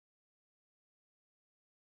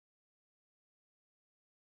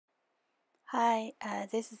Hi,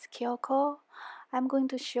 this is Kyoko. I'm going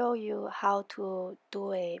to show you how to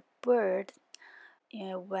do a bird in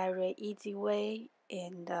a very easy way,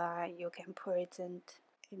 and you can present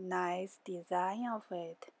a nice design of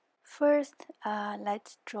it. First,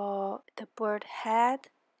 let's draw the bird head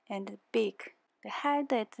and beak. The head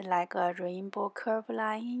is like a rainbow curve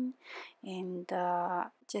line, and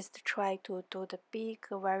just try to do the beak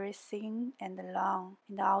very thin and long,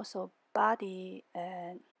 and also body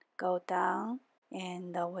go down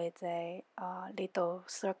and with a little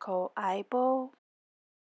circle eyeball.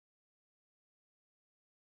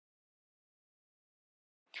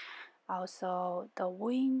 Also the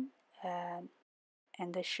wing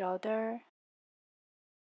and the shoulder.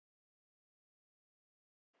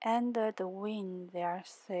 Under the wing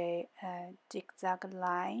there's a zigzag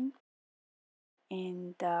line,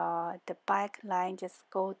 and the back line just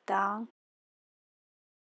go down.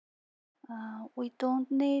 We don't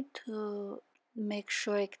need to make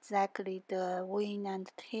sure exactly the wing and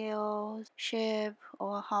tail shape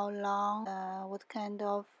or how long, what kind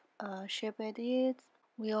of shape it is.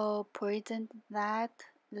 We'll present that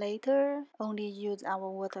later, only use our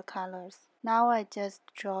watercolors. Now I just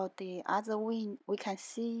draw the other wing. We can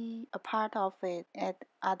see a part of it at the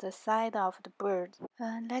other side of the bird.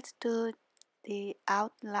 Let's do the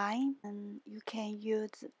outline, and you can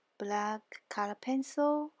use black color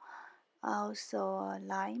pencil, also a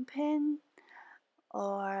line pen,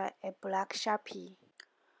 or a black Sharpie.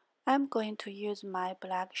 I'm going to use my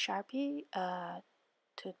black Sharpie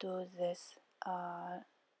to do this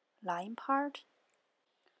line part.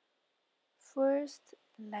 First,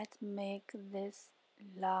 let's make this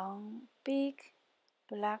long beak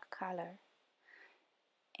black color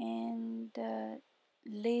and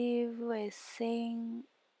leave with thin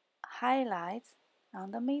highlights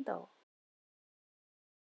on the middle.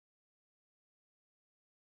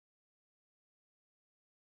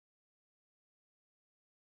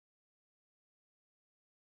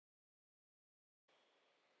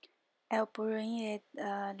 I'll bring it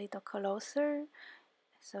a little closer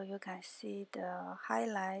so you can see the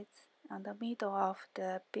highlights on the middle of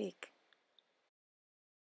the beak.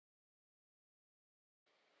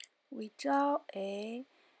 We draw a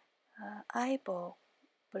eyeball,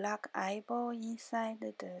 black eyeball inside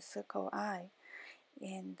the circle eye,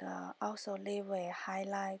 and also leave a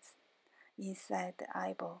highlight inside the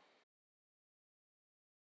eyeball.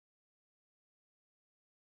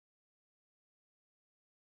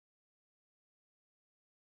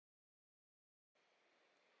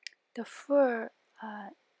 The fur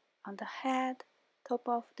on the head, top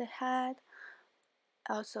of the head,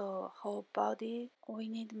 also whole body, we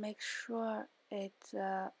need to make sure it's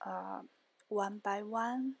one by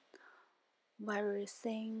one, very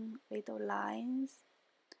thin little lines,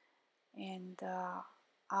 and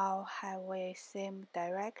all have a same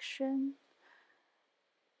direction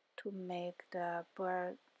to make the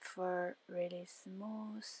bird fur really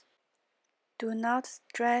smooth. Do not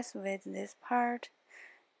stress with this part,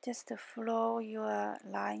 just follow your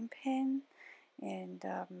line pen and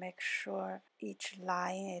make sure each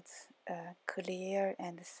line is clear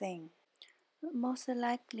and thin. Most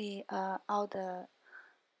likely all the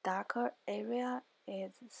darker area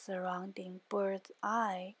is surrounding bird's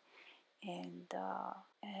eye and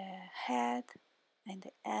head and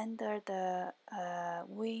under the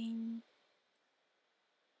wing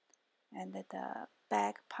and the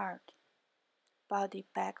back part, body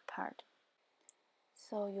back part.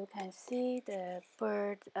 So you can see the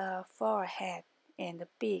bird's forehead and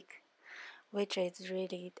beak, which is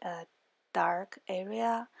really a dark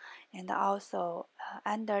area, and also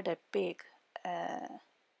under the beak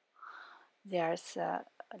there's a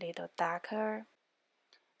little darker.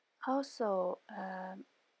 Also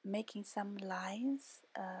making some lines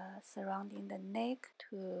surrounding the neck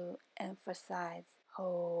to emphasize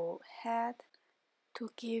whole head, to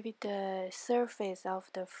give the surface of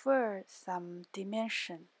the fur some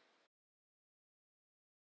dimension.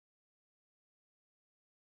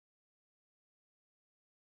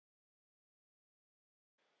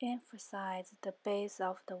 Emphasize the base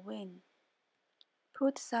of the wing.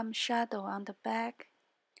 Put some shadow on the back.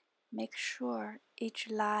 Make sure each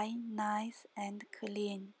line nice and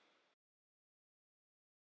clean.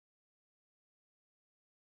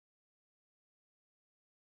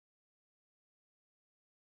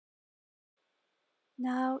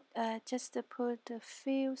 Now just put a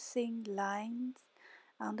few thin lines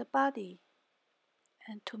on the body,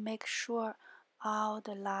 and to make sure all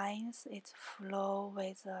the lines is flow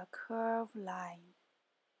with a curved line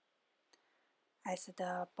as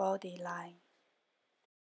the body line.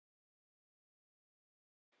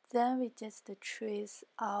 Then we just trace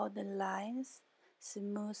all the lines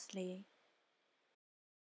smoothly.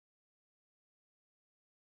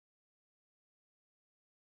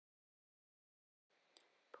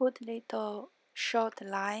 Put little short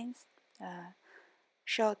lines,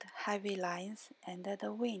 short heavy lines under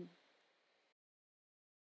the wing.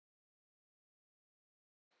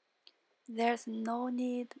 There's no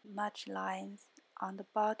need much lines on the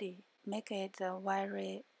body. Make it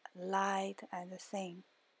very light and thin.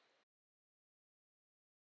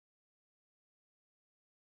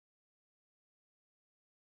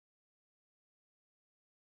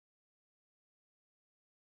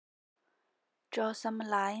 Draw some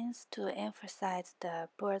lines to emphasize the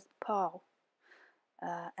bird's paw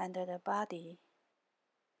under the body.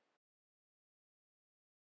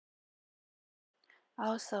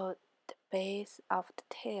 Also, the base of the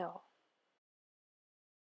tail.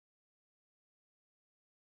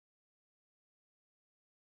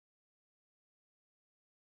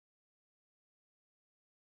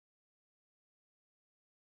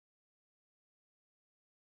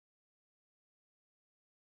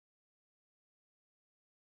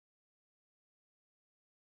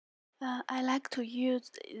 I like to use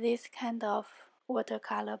this kind of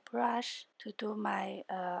watercolor brush to do my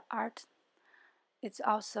art. It's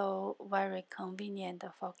also very convenient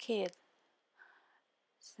for kids.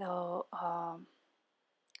 So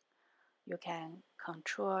you can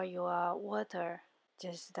control your water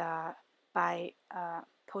just by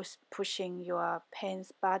pushing your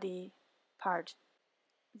pen's body part.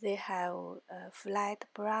 They have a flat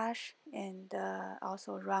brush and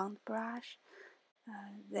also round brush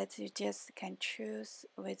that you just can choose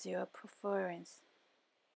with your preference.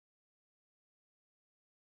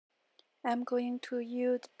 I'm going to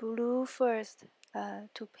use blue first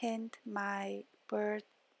to paint my bird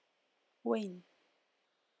wing,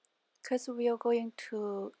 because we are going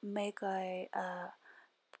to make a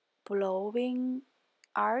blowing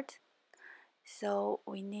art, so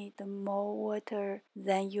we need more water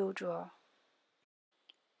than usual.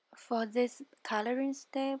 For this coloring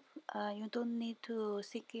step, you don't need to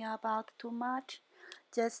thinking about too much.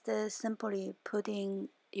 Just simply putting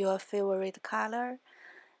your favorite color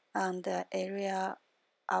on the area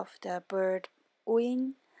of the bird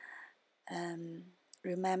wing.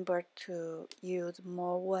 Remember to use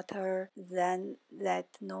more water than that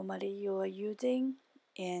normally you are using,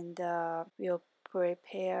 and we'll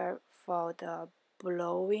prepare for the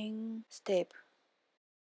blowing step.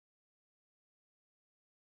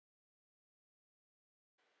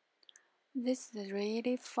 This is a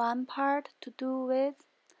really fun part to do with,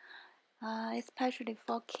 especially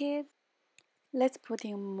for kids. Let's put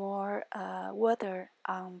in more water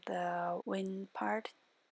on the wing part.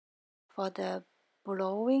 For the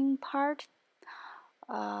blowing part,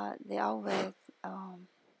 they always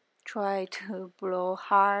try to blow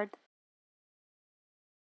hard.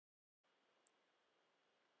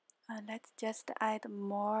 Let's just add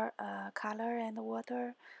more color and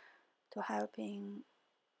water to helping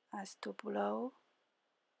us to blow.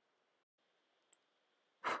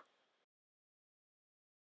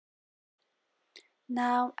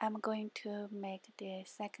 Now I'm going to make the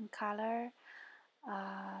second color.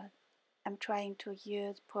 I'm trying to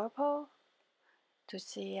use purple to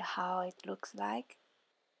see how it looks like.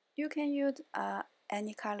 You can use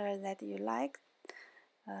any color that you like.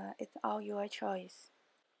 It's all your choice.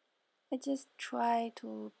 I just try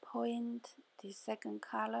to point the second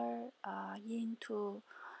color into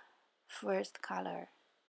first color.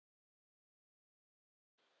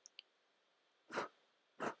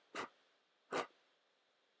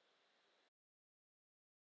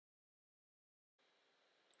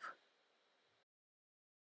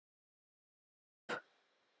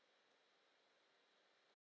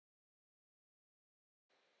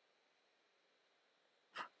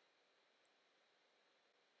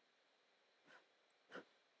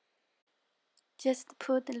 Just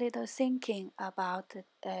put a little thinking about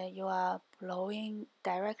your blowing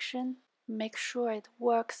direction. Make sure it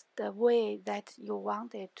works the way that you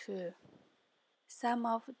want it to. Some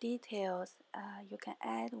of details you can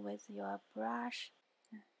add with your brush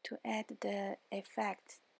to add the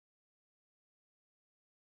effect.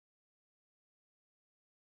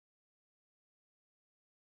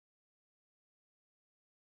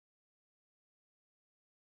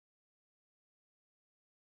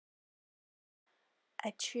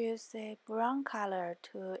 I choose a brown color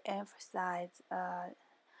to emphasize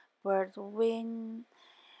bird's wing,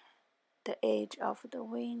 the edge of the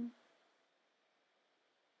wing.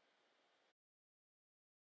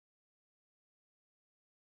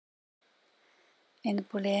 And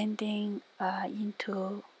blending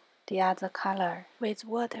into the other color with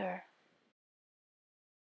water.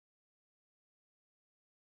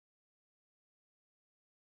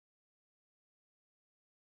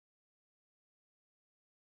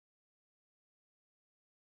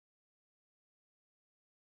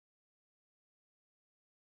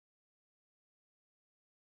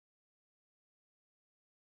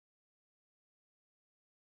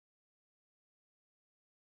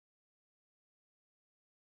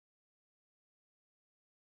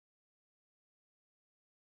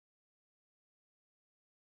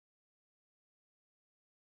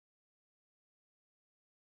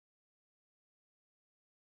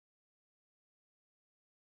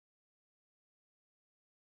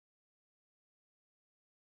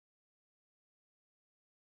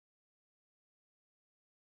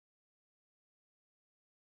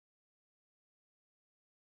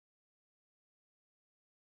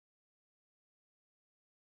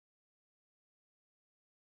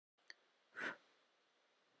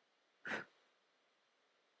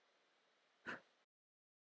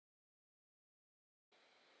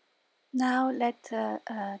 Now let's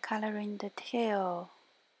color in the tail.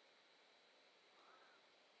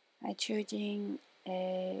 I'm choosing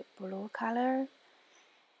a blue color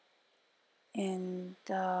and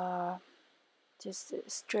just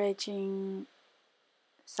stretching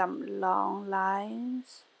some long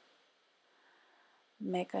lines,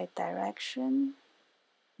 make a direction,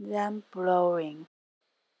 then blowing.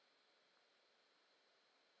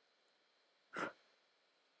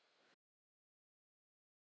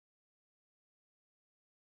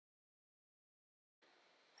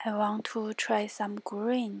 I want to try some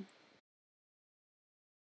green.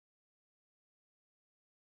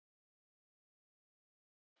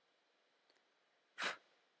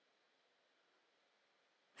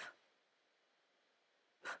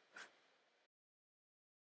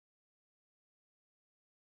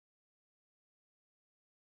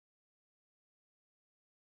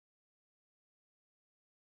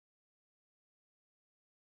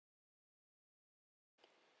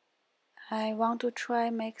 I want to try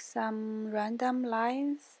make some random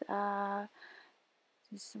lines.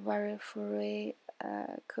 It's very free,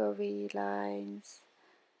 curvy lines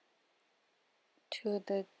to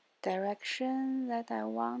the direction that I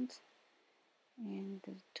want, and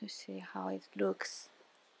to see how it looks.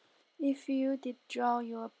 If you did draw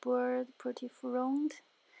your bird pretty fluent,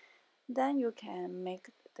 then you can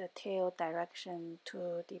make the tail direction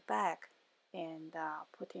to the back and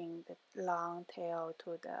putting the long tail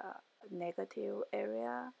to the negative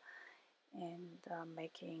area and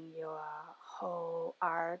making your whole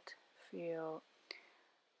art feel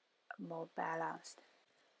more balanced.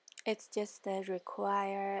 It's just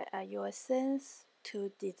require your sense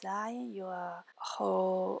to design your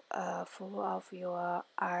whole full of your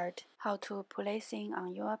art, how to placing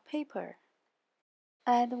on your paper.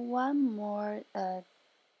 Add one more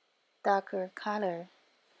darker color,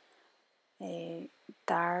 a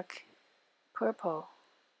dark purple.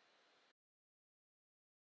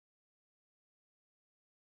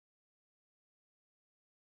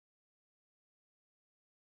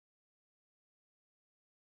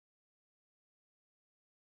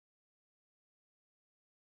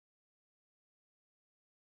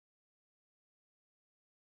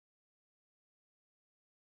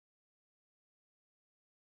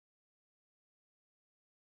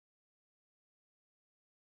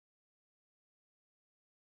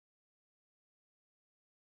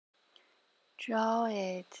 Draw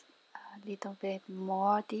it a little bit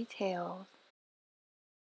more detailed.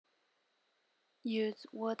 Use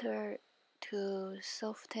water to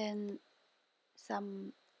soften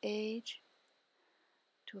some edge,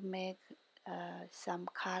 to make some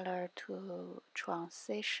color to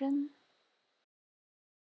transition.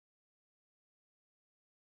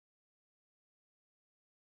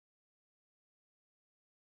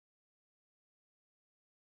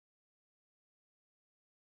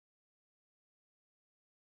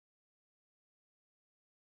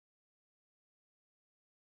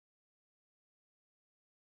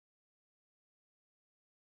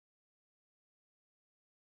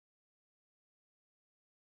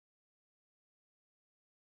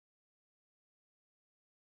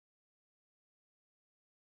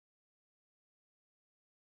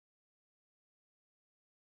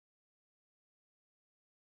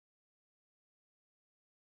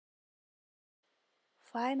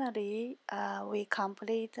 Finally, we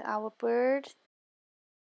complete our bird.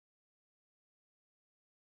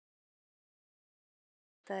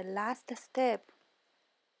 The last step,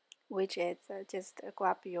 which is just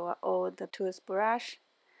grab your old toothbrush,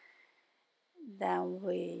 then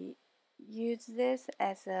we use this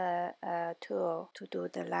as a tool to do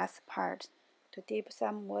the last part. To dip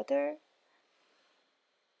some water.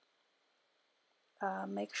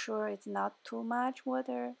 Make sure it's not too much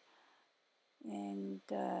water, and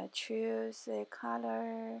choose a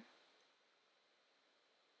color.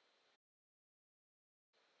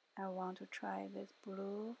 I want to try this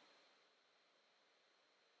blue.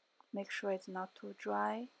 Make sure it's not too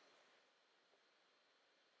dry.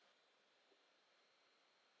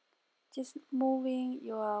 Just moving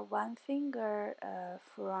your one finger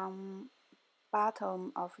from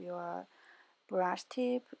bottom of your brush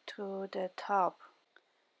tip to the top.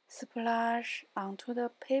 Splash onto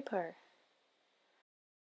the paper,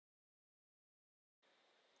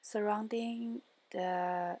 surrounding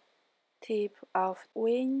the tip of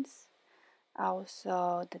wings,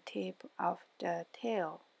 also the tip of the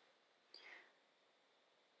tail.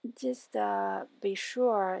 Just be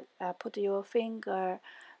sure put your finger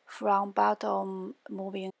from bottom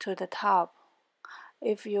moving to the top.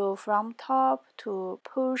 If you from top to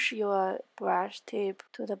push your brush tip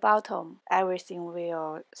to the bottom, everything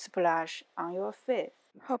will splash on your face.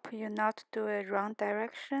 Hope you not do it wrong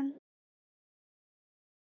direction.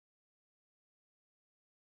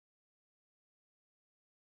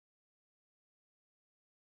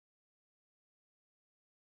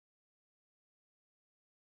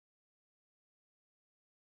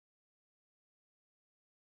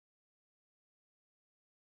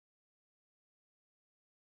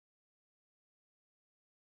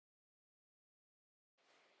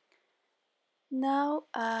 Now,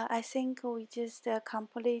 I think we just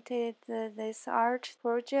completed this art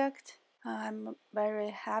project. I'm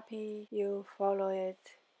very happy you follow it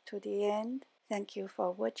to the end. Thank you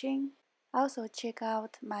for watching. Also check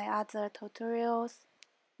out my other tutorials.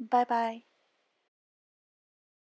 Bye bye.